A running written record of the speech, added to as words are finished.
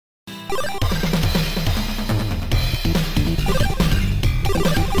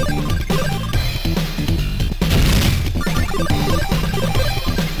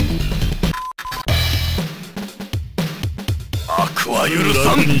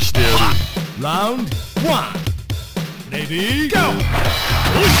してやる。ラウンド1レディーゴー。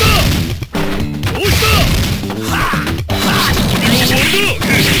どうしたどうしたはっ君も終わ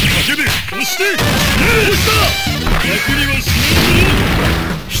りだ。賭けで押してどうした楽にはしないぞ。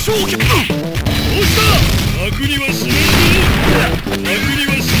飛翔剣どうした楽にはしないぞ。楽に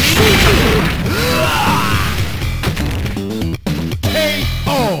はしないぞ。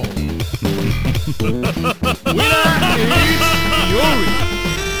KO Winner is Yori.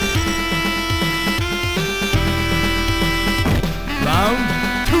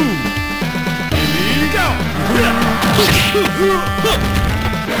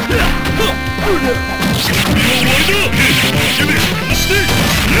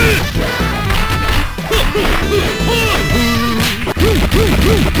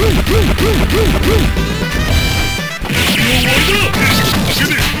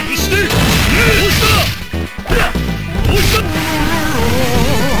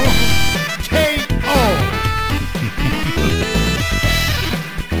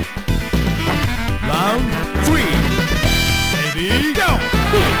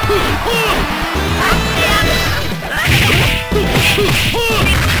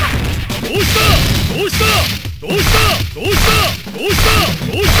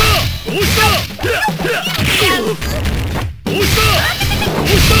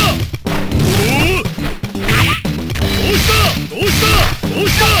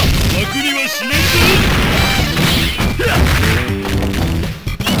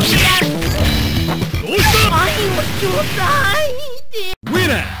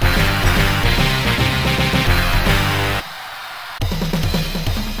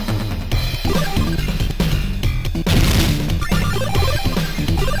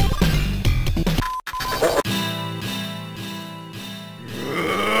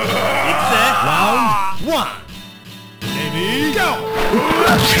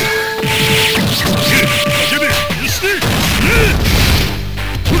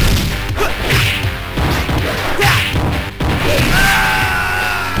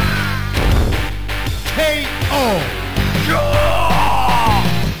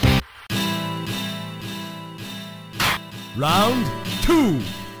 Round 2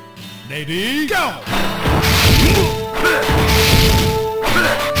 Here we go.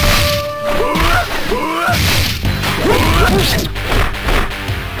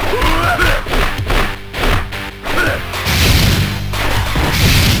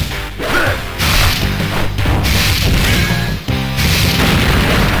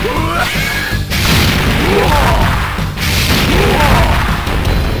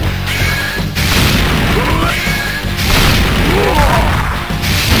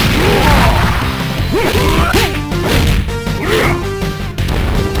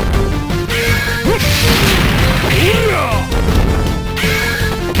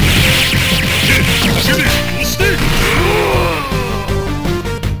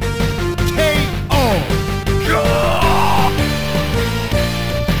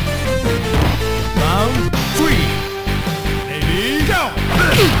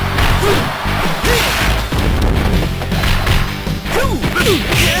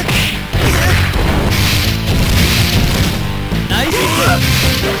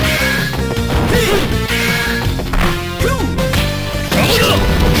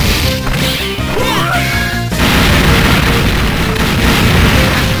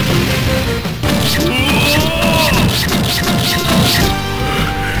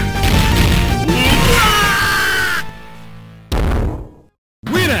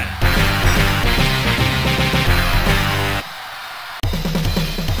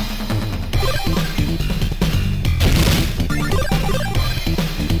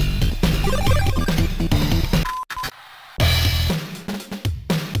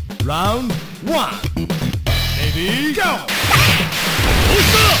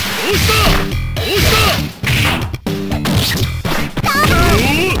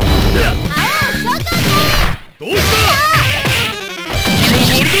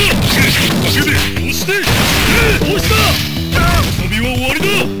 終わり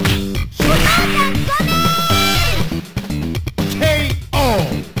だ。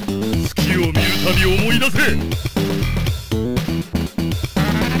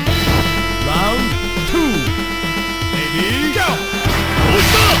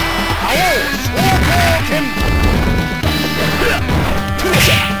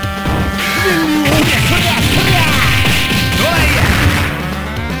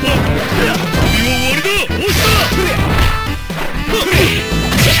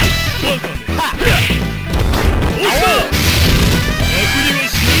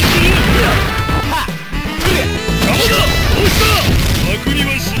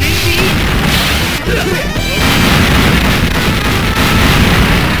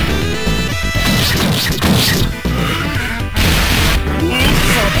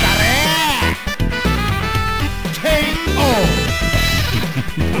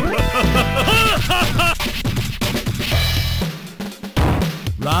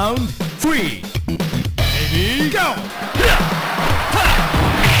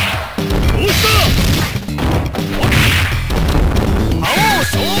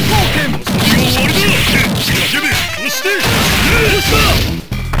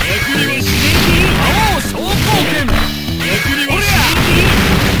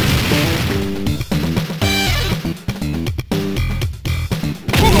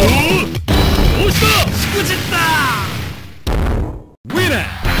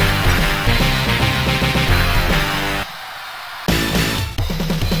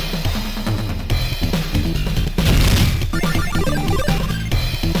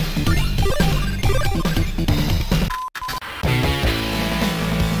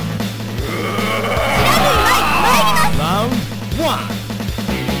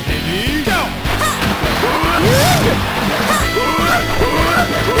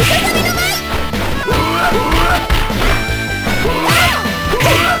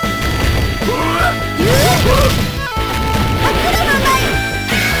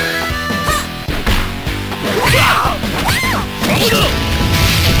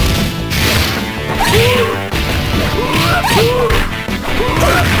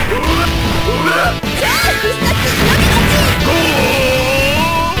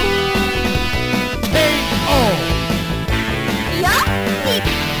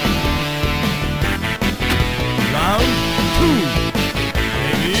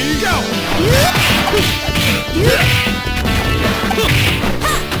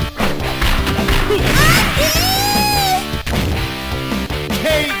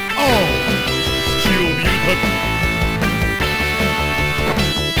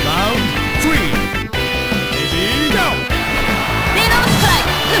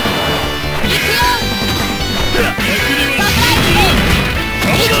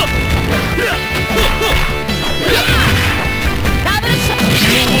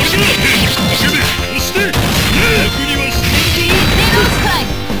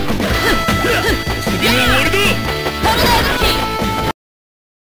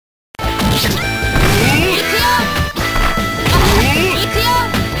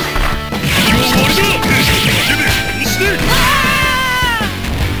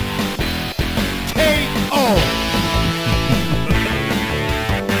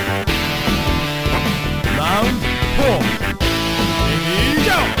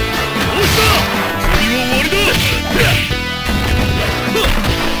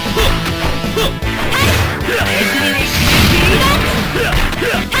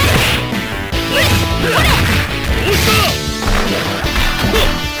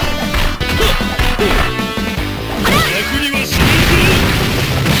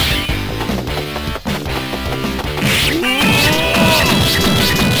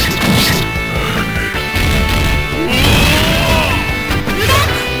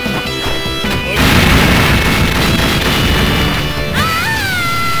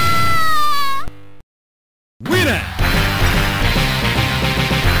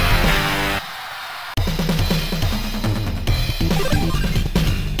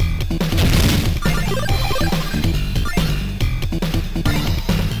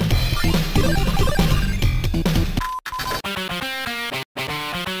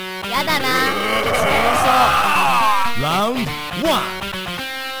やだな。強そう。ラウンド1。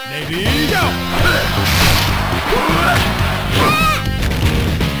レディーゴー。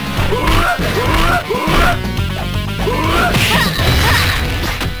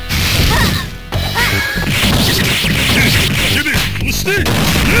押して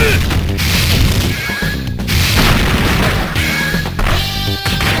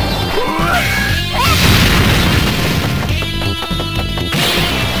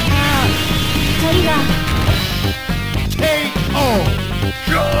2人が KO。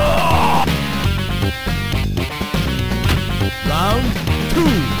ラウンド2。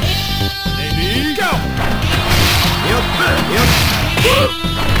レディーゴー。よっよっ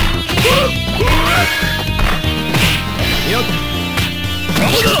よっ。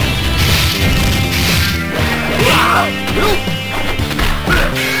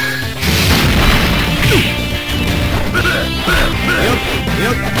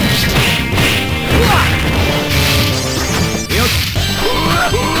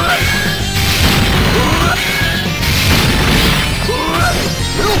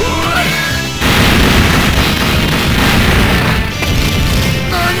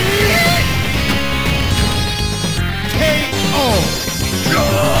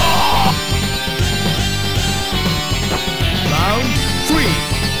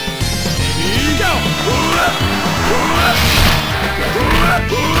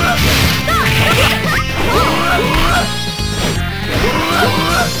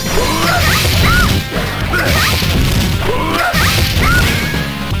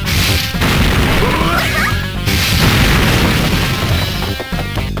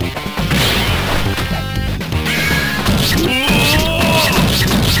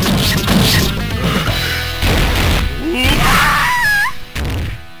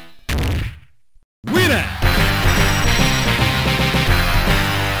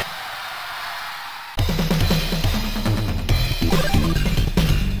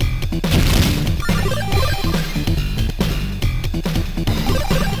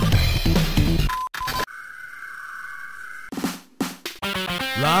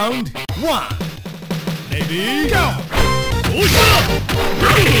Round 1. Ready, go! どうしたバ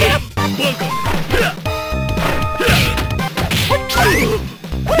カ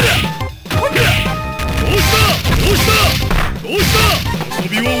どうした遊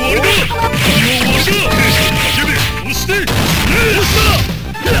びは終わりだ叫べ押してどうした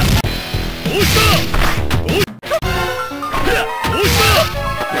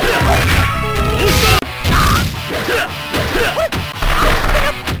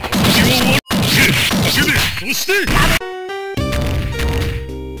そして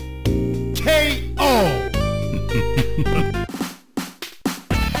KO.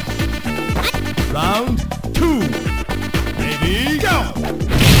 Round 2. Ready, go.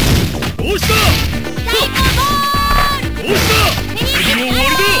 どうしたどうした遊びは終わ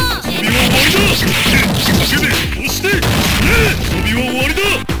りだ遊びは終わりだ叫べそして遊びは終わりだ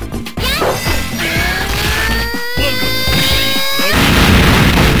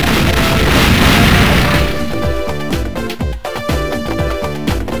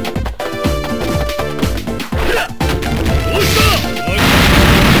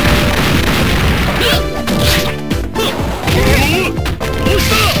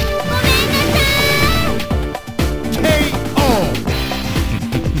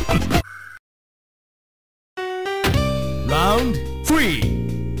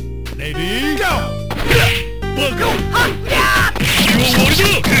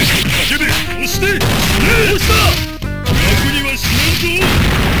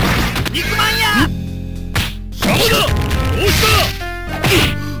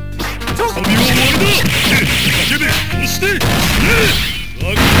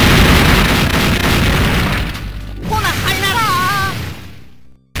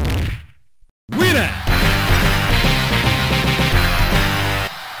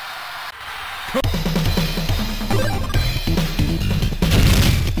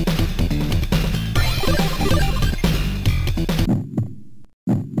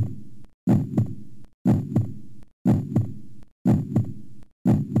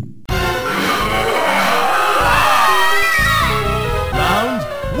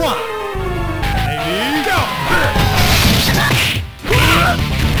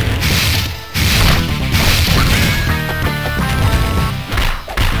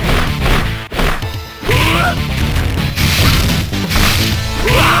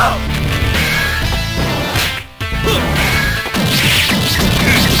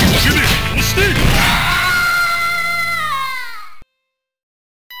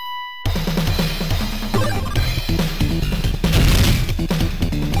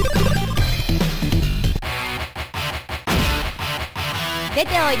出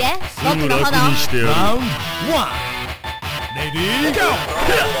ておいですぐ楽にしてやる。ラウンド1レディーゴ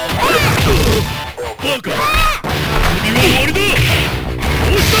バカ、君は終わりだ。ど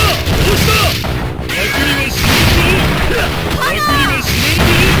うした楽にはしないぞ。楽にはしないぞ。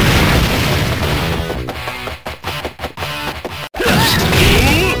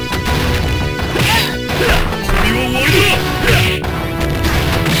君は終わりだ。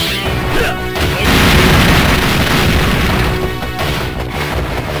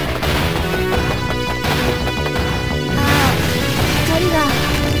光が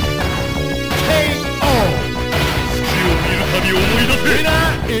月を見るたび思い出せ。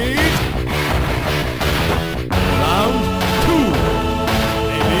ラウンド2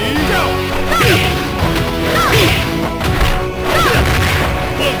レディーゴ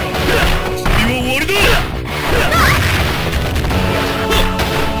君は終わりだ。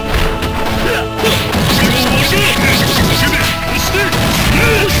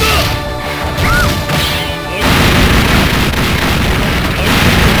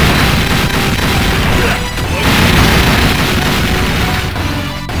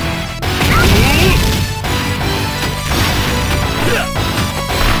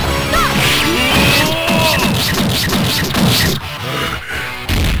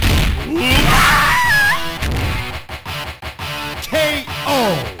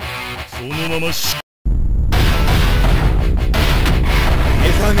そのままし目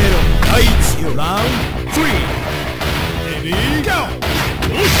覚めろ第一よラウンド3レディーゴ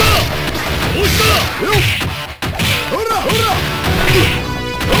どうしたどうしたよっほらほら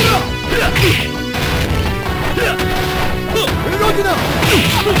ほら動くなよ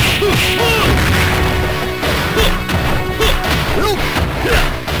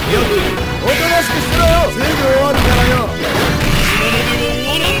っおとなしくしろよすぐ終わるからよ今のでは終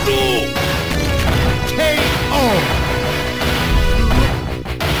わらんぞ。 KO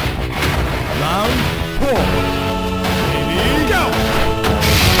ラウンド4レディーゴ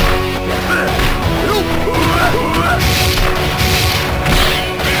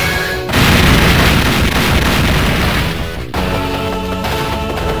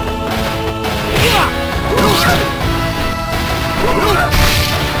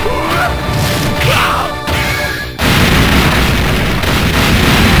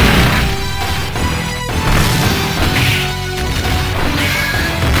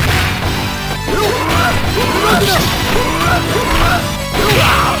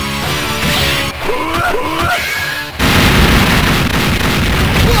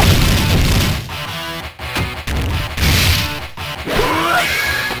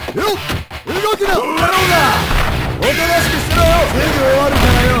よっ動くなおとなしくしろよすぐ終わるか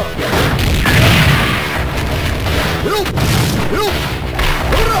らよよっよっ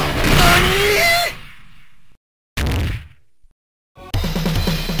ほら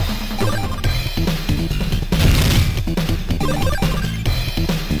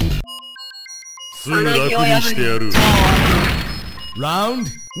すぐ楽にしてやる。ラウンド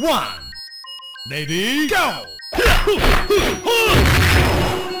1レディーゴ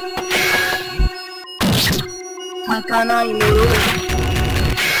儚かないもの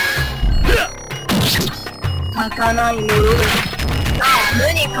儚かないものさあ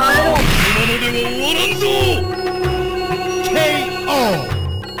無に帰ろう。今のでは終わらんぞ。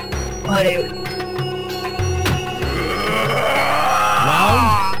 KO あれよりラウン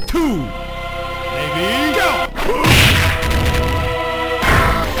ド2レディーゴ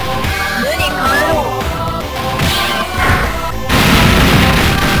無に帰ろう。KO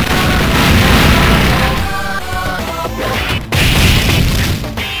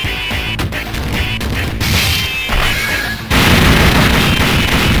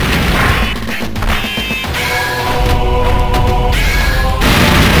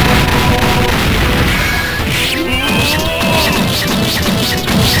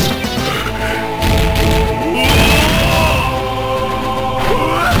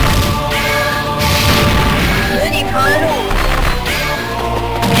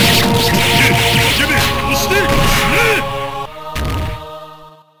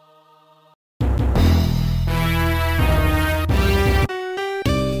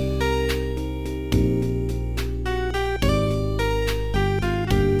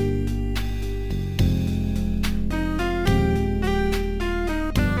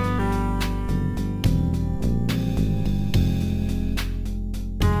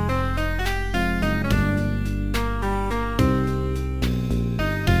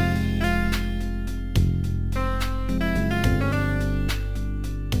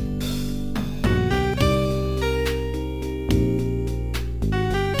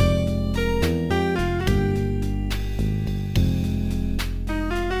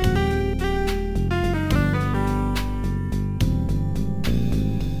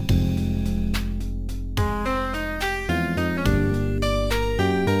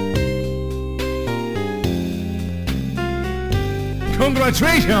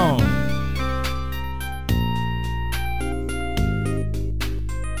Congratulations!